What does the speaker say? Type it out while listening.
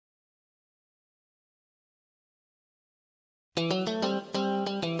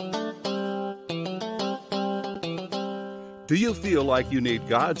Do you feel like you need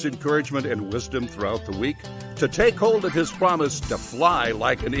God's encouragement and wisdom throughout the week to take hold of His promise to fly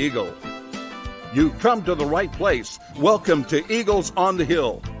like an eagle? You come to the right place. Welcome to Eagles on the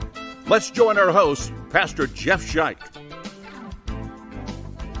Hill. Let's join our host, Pastor Jeff Scheich.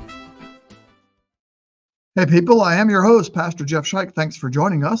 Hey people, I am your host, Pastor Jeff Scheich. Thanks for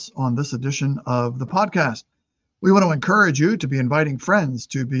joining us on this edition of the podcast. We want to encourage you to be inviting friends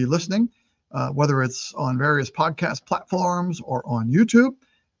to be listening, whether it's on various podcast platforms or on YouTube.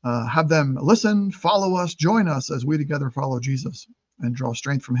 Have them listen, follow us, join us as we together follow Jesus and draw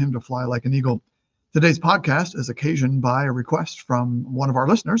strength from Him to fly like an eagle. Today's podcast is occasioned by a request from one of our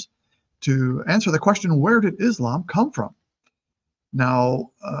listeners to answer the question, where did Islam come from?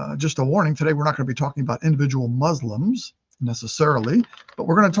 Now, just a warning, today we're not going to be talking about individual Muslims necessarily, but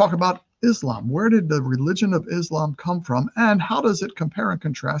we're going to talk about Islam. Where did the religion of Islam come from, and how does it compare and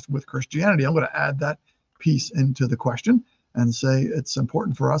contrast with Christianity? I'm going to add that piece into the question and say it's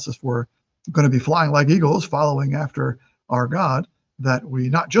important for us, if we're going to be flying like eagles, following after our God, that we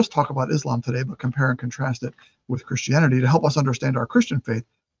not just talk about Islam today, but compare and contrast it with Christianity to help us understand our Christian faith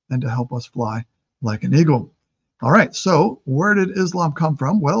and to help us fly like an eagle. All right, so where did Islam come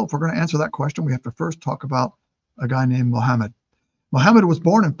from? Well, if we're going to answer that question, we have to first talk about a guy named Muhammad. Muhammad was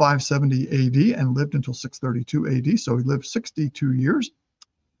born in 570 AD and lived until 632 AD, so he lived 62 years.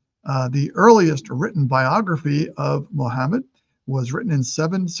 The earliest written biography of Muhammad was written in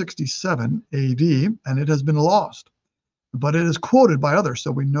 767 AD, and it has been lost, but it is quoted by others,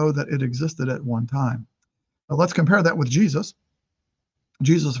 so we know that it existed at one time. Now, let's compare that with Jesus.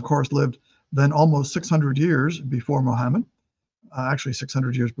 Jesus, of course, lived then almost 600 years before Muhammad, actually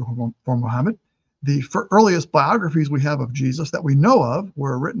 600 years before Muhammad. The earliest biographies we have of Jesus that we know of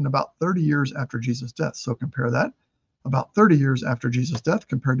were written about 30 years after Jesus' death. So compare that, about 30 years after Jesus' death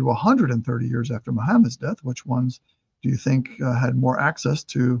compared to 130 years after Muhammad's death. Which ones do you think had more access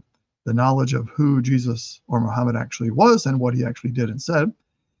to the knowledge of who Jesus or Muhammad actually was and what he actually did and said?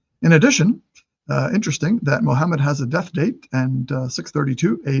 In addition, interesting that Muhammad has a death date and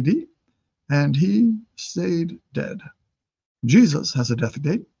 632 AD, and he stayed dead. Jesus has a death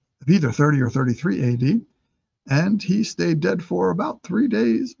date of either 30 or 33 AD, and he stayed dead for about 3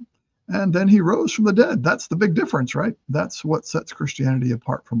 days, and then he rose from the dead. That's the big difference, right? That's what sets Christianity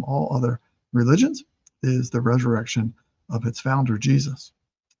apart from all other religions, is the resurrection of its founder, Jesus.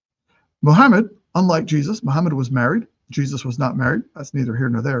 Muhammad, unlike Jesus, Muhammad was married. Jesus was not married. That's neither here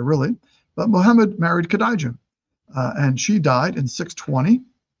nor there, really. But Muhammad married Khadijah, and she died in 620.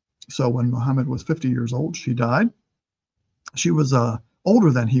 So when Muhammad was 50 years old, she died. She was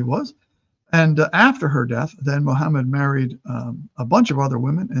older than he was. And after her death, then Muhammad married a bunch of other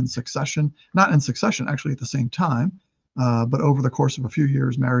women in succession, not in succession, actually at the same time, but over the course of a few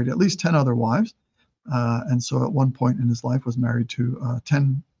years married at least 10 other wives. And so at one point in his life was married to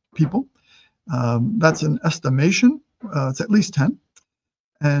 10 people. That's an estimation. It's at least 10.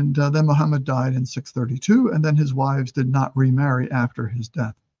 And then Muhammad died in 632, and then his wives did not remarry after his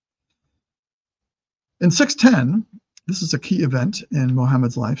death. In 610, this is a key event in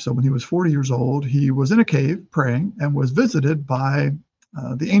Muhammad's life. So when he was 40 years old, he was in a cave praying and was visited by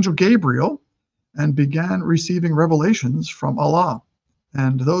the angel Gabriel and began receiving revelations from Allah.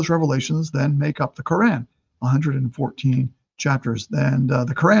 And those revelations then make up the Quran, 114 chapters. And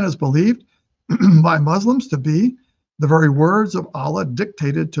the Quran is believed by Muslims to be the very words of Allah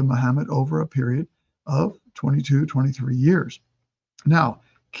dictated to Muhammad over a period of 22, 23 years. Now,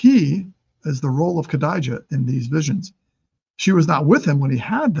 key is the role of Khadijah in these visions. She was not with him when he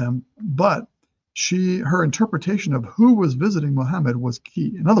had them, but her interpretation of who was visiting Muhammad was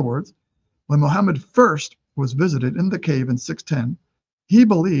key. In other words, when Muhammad first was visited in the cave in 610, he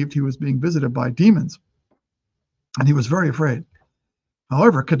believed he was being visited by demons, and he was very afraid.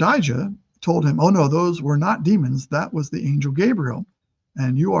 However, Khadijah told him, oh no, those were not demons. That was the angel Gabriel,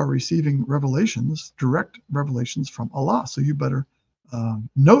 and you are receiving revelations, direct revelations from Allah. So you better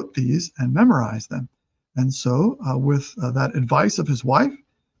note these and memorize them. And so with that advice of his wife,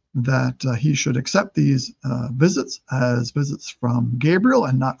 that he should accept these visits as visits from Gabriel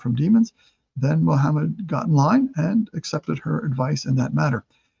and not from demons, then Muhammad got in line and accepted her advice in that matter.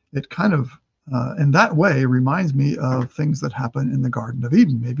 It kind of, in that way, reminds me of things that happen in the Garden of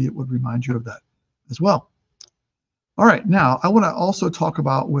Eden. Maybe it would remind you of that as well. All right, now I want to also talk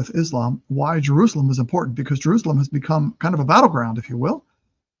about with Islam why Jerusalem is important, because Jerusalem has become kind of a battleground, if you will,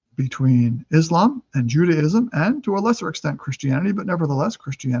 between Islam and Judaism, and to a lesser extent Christianity, but nevertheless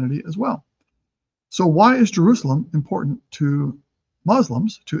Christianity as well. So why is Jerusalem important to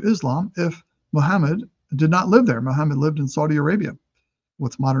Muslims, to Islam, if Muhammad did not live there? Muhammad lived in Saudi Arabia,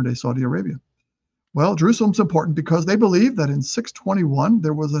 what's modern day Saudi Arabia. Well, Jerusalem's important because they believe that in 621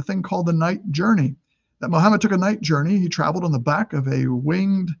 there was a thing called the night journey, that Muhammad took a night journey. He traveled on the back of a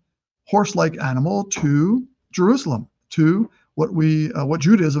winged horse-like animal to Jerusalem, to what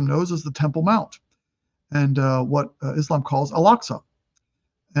Judaism knows as the Temple Mount, and what Islam calls Al-Aqsa.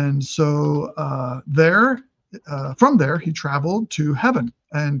 And so from there, he traveled to heaven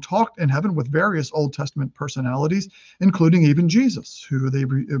and talked in heaven with various Old Testament personalities, including even Jesus, who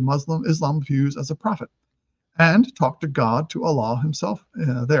Islam views as a prophet, and talked to God, to Allah himself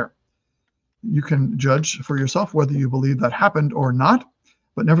there. You can judge for yourself whether you believe that happened or not,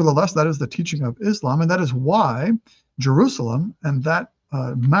 but nevertheless, that is the teaching of Islam, and that is why Jerusalem and that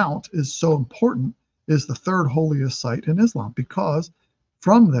mount is so important, is the third holiest site in Islam, because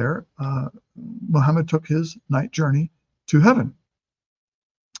from there, Muhammad took his night journey to heaven.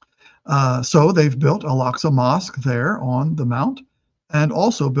 So they've built Al-Aqsa Mosque there on the mount, and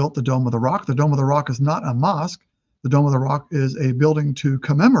also built the Dome of the Rock. The Dome of the Rock is not a mosque. The Dome of the Rock is a building to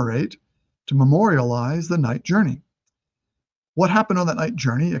commemorate, to memorialize the night journey. What happened on that night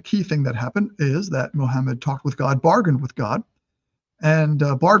journey? A key thing that happened is that Muhammad talked with God, bargained with God, and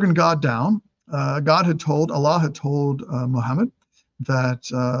bargained God down. Allah had told Muhammad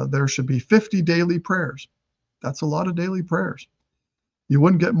that there should be 50 daily prayers. That's a lot of daily prayers. You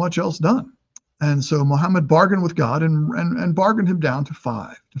wouldn't get much else done. And so Muhammad bargained with God and bargained him down to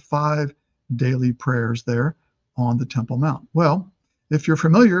five daily prayers there on the Temple Mount. Well, if you're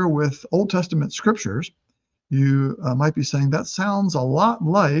familiar with Old Testament scriptures, you might be saying that sounds a lot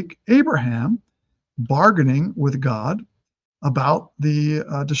like Abraham bargaining with God about the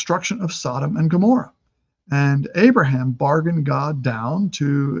destruction of Sodom and Gomorrah. And Abraham bargained God down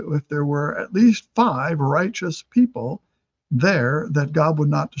to, if there were at least 5 righteous people there, that God would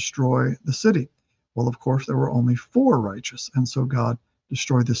not destroy the city. Well, of course, there were only 4 righteous, and so God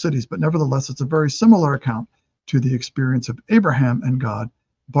destroyed the cities. But nevertheless, it's a very similar account to the experience of Abraham and God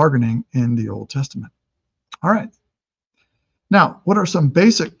bargaining in the Old Testament. All right. Now, what are some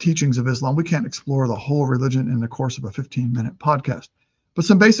basic teachings of Islam? We can't explore the whole religion in the course of a 15-minute podcast, but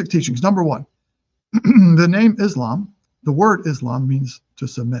some basic teachings. Number 1, the name Islam, the word Islam means to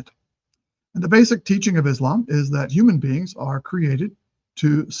submit. And the basic teaching of Islam is that human beings are created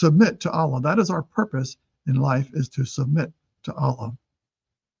to submit to Allah. That is our purpose in life, is to submit to Allah.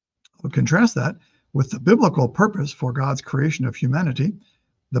 We'll contrast that with the biblical purpose for God's creation of humanity.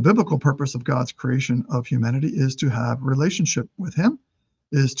 The biblical purpose of God's creation of humanity is to have relationship with him,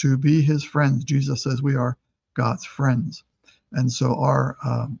 is to be his friends. Jesus says we are God's friends. And so our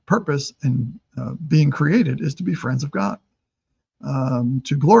purpose in being created is to be friends of God,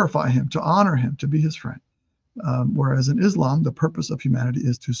 to glorify him, to honor him, to be his friend. Whereas in Islam, the purpose of humanity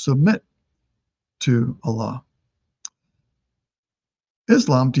is to submit to Allah.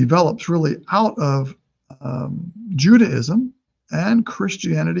 Islam develops really out of Judaism and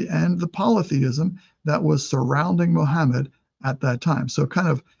Christianity and the polytheism that was surrounding Muhammad at that time. So kind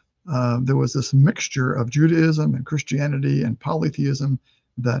of there was this mixture of Judaism and Christianity and polytheism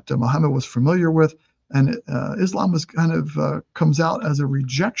that Muhammad was familiar with. And Islam is kind of comes out as a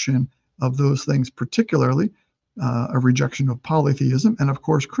rejection of those things, particularly a rejection of polytheism. And of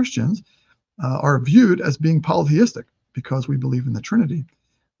course, Christians are viewed as being polytheistic because we believe in the Trinity.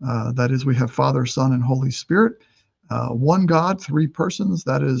 That is, we have Father, Son, and Holy Spirit. One God, 3 persons.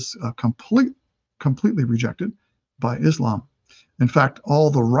 That is completely rejected by Islam. In fact,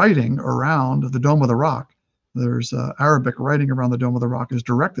 all the writing around the Dome of the Rock, there's Arabic writing around the Dome of the Rock, is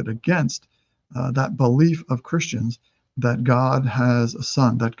directed against that belief of Christians that God has a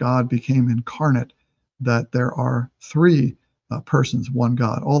son, that God became incarnate, that there are 3 persons, one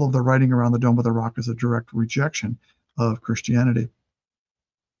God. All of the writing around the Dome of the Rock is a direct rejection of Christianity.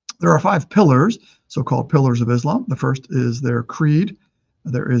 There are 5 pillars, so-called pillars of Islam. The first is their creed.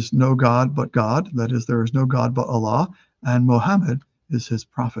 There is no God but God. That is, there is no God but Allah. And Muhammad is his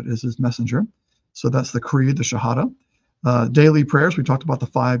prophet, is his messenger. So that's the creed, the Shahada. Daily prayers. We talked about the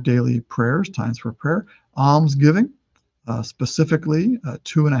 5 daily prayers, times for prayer. Almsgiving, specifically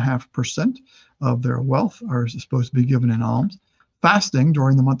 2.5% of their wealth are supposed to be given in alms. Fasting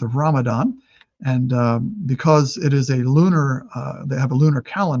during the month of Ramadan. And because it is a lunar, they have a lunar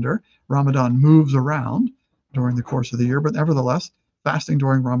calendar, Ramadan moves around during the course of the year, but nevertheless, fasting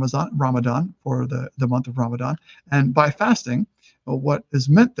during Ramadan for the month of Ramadan. And by fasting, what is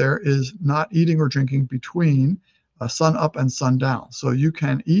meant there is not eating or drinking between sun up and sundown. So you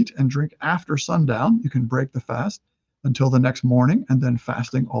can eat and drink after sundown. You can break the fast until the next morning and then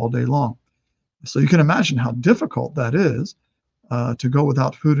fasting all day long. So you can imagine how difficult that is to go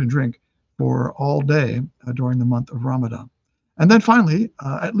without food and drink for all day during the month of Ramadan. And then finally,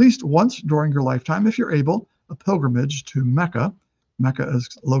 at least once during your lifetime, if you're able, a pilgrimage to Mecca. Mecca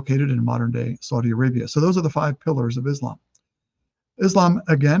is located in modern-day Saudi Arabia. So those are the 5 pillars of Islam. Islam,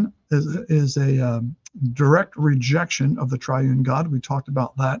 again, is a direct rejection of the triune God. We talked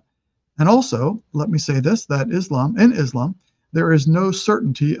about that. And also, let me say this, that in Islam, there is no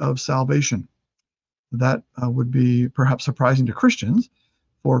certainty of salvation. That would be perhaps surprising to Christians.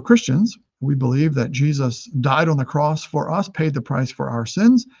 For Christians, we believe that Jesus died on the cross for us, paid the price for our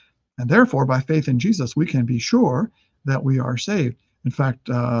sins, and therefore, by faith in Jesus, we can be sure that we are saved. In fact,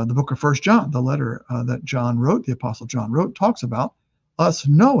 the book of 1 John, the letter that John wrote, the Apostle John wrote, talks about us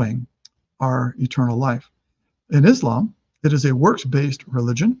knowing our eternal life. In Islam, it is a works-based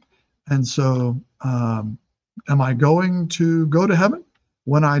religion. And so, am I going to go to heaven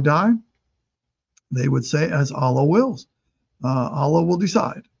when I die? They would say, as Allah wills. Allah will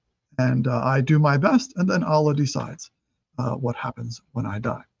decide. And I do my best, and then Allah decides what happens when I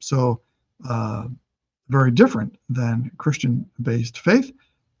die. So, very different than Christian-based faith,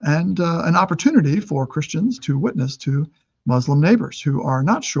 and an opportunity for Christians to witness to Muslim neighbors who are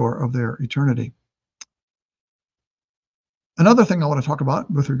not sure of their eternity. Another thing I want to talk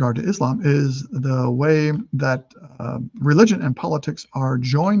about with regard to Islam is the way that religion and politics are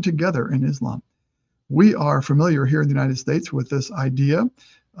joined together in Islam. We are familiar here in the United States with this idea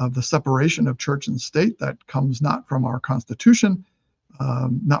of the separation of church and state that comes not from our Constitution,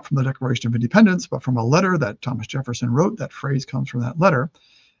 not from the Declaration of Independence, but from a letter that Thomas Jefferson wrote. That phrase comes from that letter.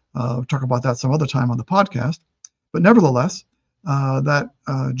 We'll talk about that some other time on the podcast. But nevertheless, that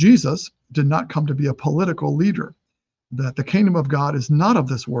Jesus did not come to be a political leader, that the kingdom of God is not of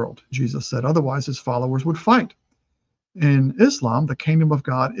this world, Jesus said, otherwise his followers would fight. In Islam, the kingdom of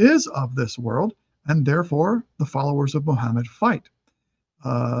God is of this world, and therefore the followers of Muhammad fight.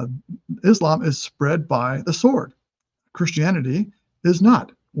 Islam is spread by the sword. Christianity is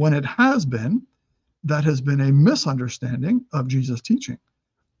not. When it has been, that has been a misunderstanding of Jesus' teaching.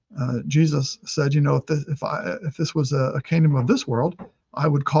 Jesus said, if this was a kingdom of this world, I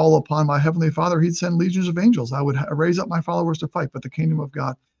would call upon my heavenly Father. He'd send legions of angels. I would raise up my followers to fight. But the kingdom of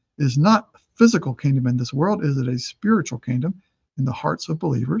God is not a physical kingdom in this world. Is it a spiritual kingdom in the hearts of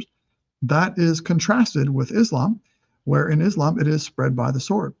believers? That is contrasted with Islam, where in Islam it is spread by the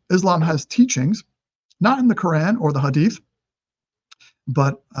sword. Islam has teachings, not in the Quran or the Hadith,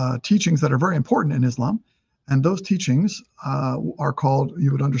 but teachings that are very important in Islam. And those teachings are called,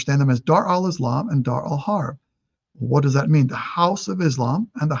 you would understand them as Dar al-Islam and Dar al-Harb. What does that mean? The house of Islam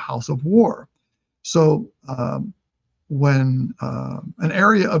and the house of war. So when an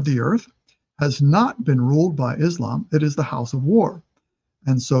area of the earth has not been ruled by Islam, it is the house of war.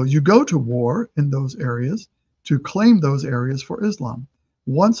 And so you go to war in those areas to claim those areas for Islam.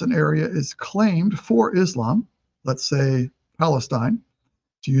 Once an area is claimed for Islam, let's say Palestine,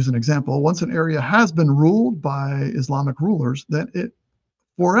 to use an example, once an area has been ruled by Islamic rulers, then it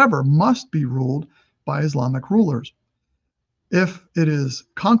forever must be ruled by Islamic rulers. If it is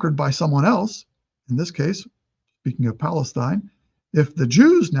conquered by someone else, in this case, speaking of Palestine, if the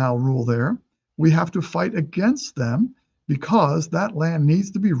Jews now rule there, we have to fight against them because that land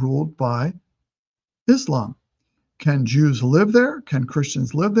needs to be ruled by Islam. Can Jews live there? Can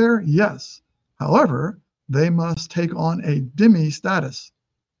Christians live there? Yes. However, they must take on a dhimmi status.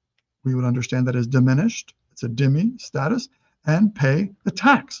 We would understand that as diminished. It's a dhimmi status, and pay a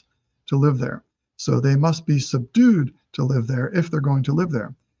tax to live there. So they must be subdued to live there if they're going to live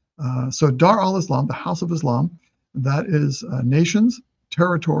there. So Dar al-Islam, the house of Islam, that is nations,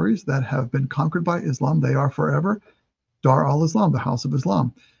 territories that have been conquered by Islam. They are forever Dar al-Islam, the house of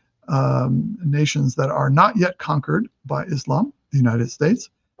Islam. Nations that are not yet conquered by Islam, the United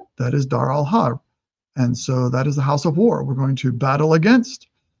States, that is Dar al-Harb. And so that is the house of war. We're going to battle against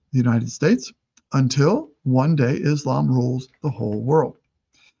the United States until one day Islam rules the whole world.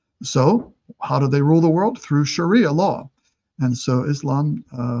 So how do they rule the world? Through Sharia law. And so Islam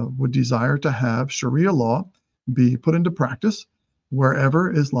would desire to have Sharia law be put into practice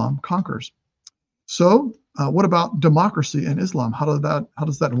wherever Islam conquers. So what about democracy in Islam? How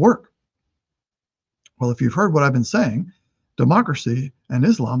does that work? Well, if you've heard what I've been saying, democracy and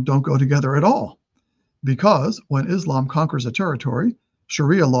Islam don't go together at all, because when Islam conquers a territory,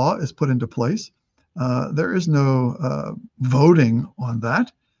 Sharia law is put into place. There is no voting on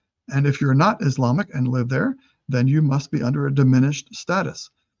that. And if you're not Islamic and live there, then you must be under a diminished status.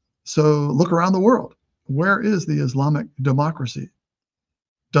 So look around the world. Where is the Islamic democracy?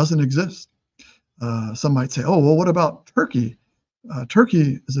 Doesn't exist. Some might say, oh, well, what about Turkey?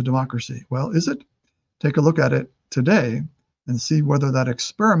 Turkey is a democracy. Well, is it? Take a look at it today and see whether that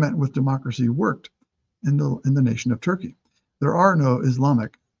experiment with democracy worked in the nation of Turkey. There are no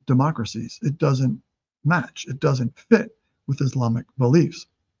Islamic democracies. It doesn't match. It doesn't fit with Islamic beliefs.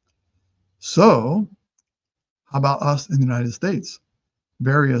 So how about us in the United States?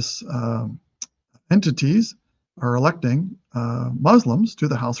 Various entities are electing Muslims to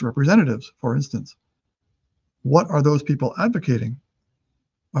the House of Representatives, for instance. What are those people advocating?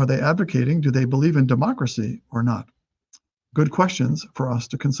 Are they advocating, do they believe in democracy or not? Good questions for us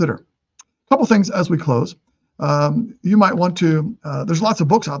to consider. A couple things as we close. You might want to, there's lots of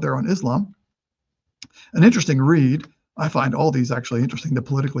books out there on Islam. An interesting read, I find all these actually interesting, the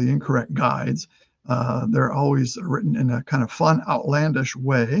politically incorrect guides. They're always written in a kind of fun, outlandish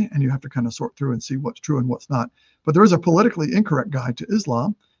way, and you have to kind of sort through and see what's true and what's not. But there is a politically incorrect guide to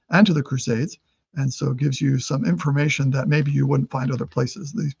Islam and to the Crusades, and so it gives you some information that maybe you wouldn't find other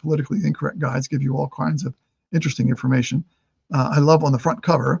places. These politically incorrect guides give you all kinds of interesting information. I love on the front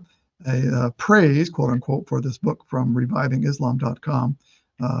cover a praise, quote unquote, for this book from revivingislam.com.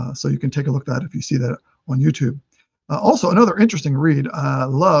 So you can take a look at that if you see that on YouTube. Also, another interesting read. I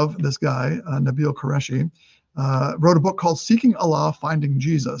love this guy, Nabil Qureshi, wrote a book called Seeking Allah, Finding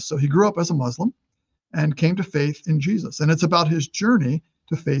Jesus. So he grew up as a Muslim and came to faith in Jesus. And it's about his journey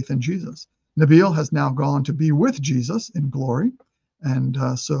to faith in Jesus. Nabil has now gone to be with Jesus in glory. And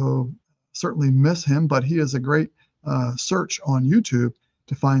so certainly miss him, but he is a great search on YouTube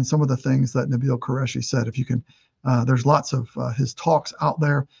to find some of the things that Nabil Qureshi said. If you can, there's lots of his talks out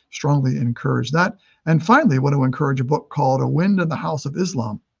there. Strongly encourage that. And finally, I want to encourage a book called A Wind in the House of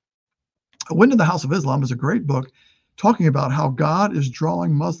Islam. A Wind in the House of Islam is a great book talking about how God is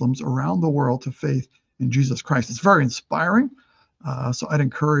drawing Muslims around the world to faith in Jesus Christ. It's very inspiring. So I'd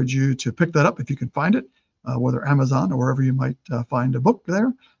encourage you to pick that up if you can find it, whether Amazon or wherever you might find a book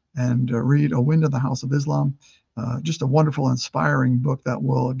there, and read A Wind in the House of Islam. Just a wonderful, inspiring book that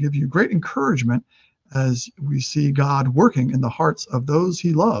will give you great encouragement as we see God working in the hearts of those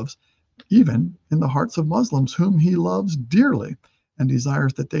he loves, even in the hearts of Muslims whom he loves dearly and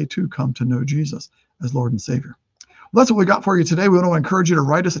desires that they too come to know Jesus as Lord and Savior. Well, that's what we got for you today. We want to encourage you to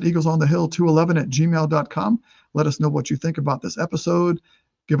write us at eaglesonthehill211@gmail.com. Let us know what you think about this episode.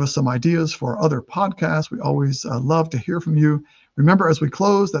 Give us some ideas for other podcasts. We always love to hear from you. Remember, as we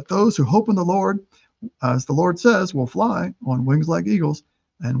close, that those who hope in the Lord, as the Lord says, will fly on wings like eagles.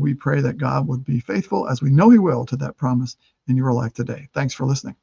 And we pray that God would be faithful, as we know he will, to that promise in your life today. Thanks for listening.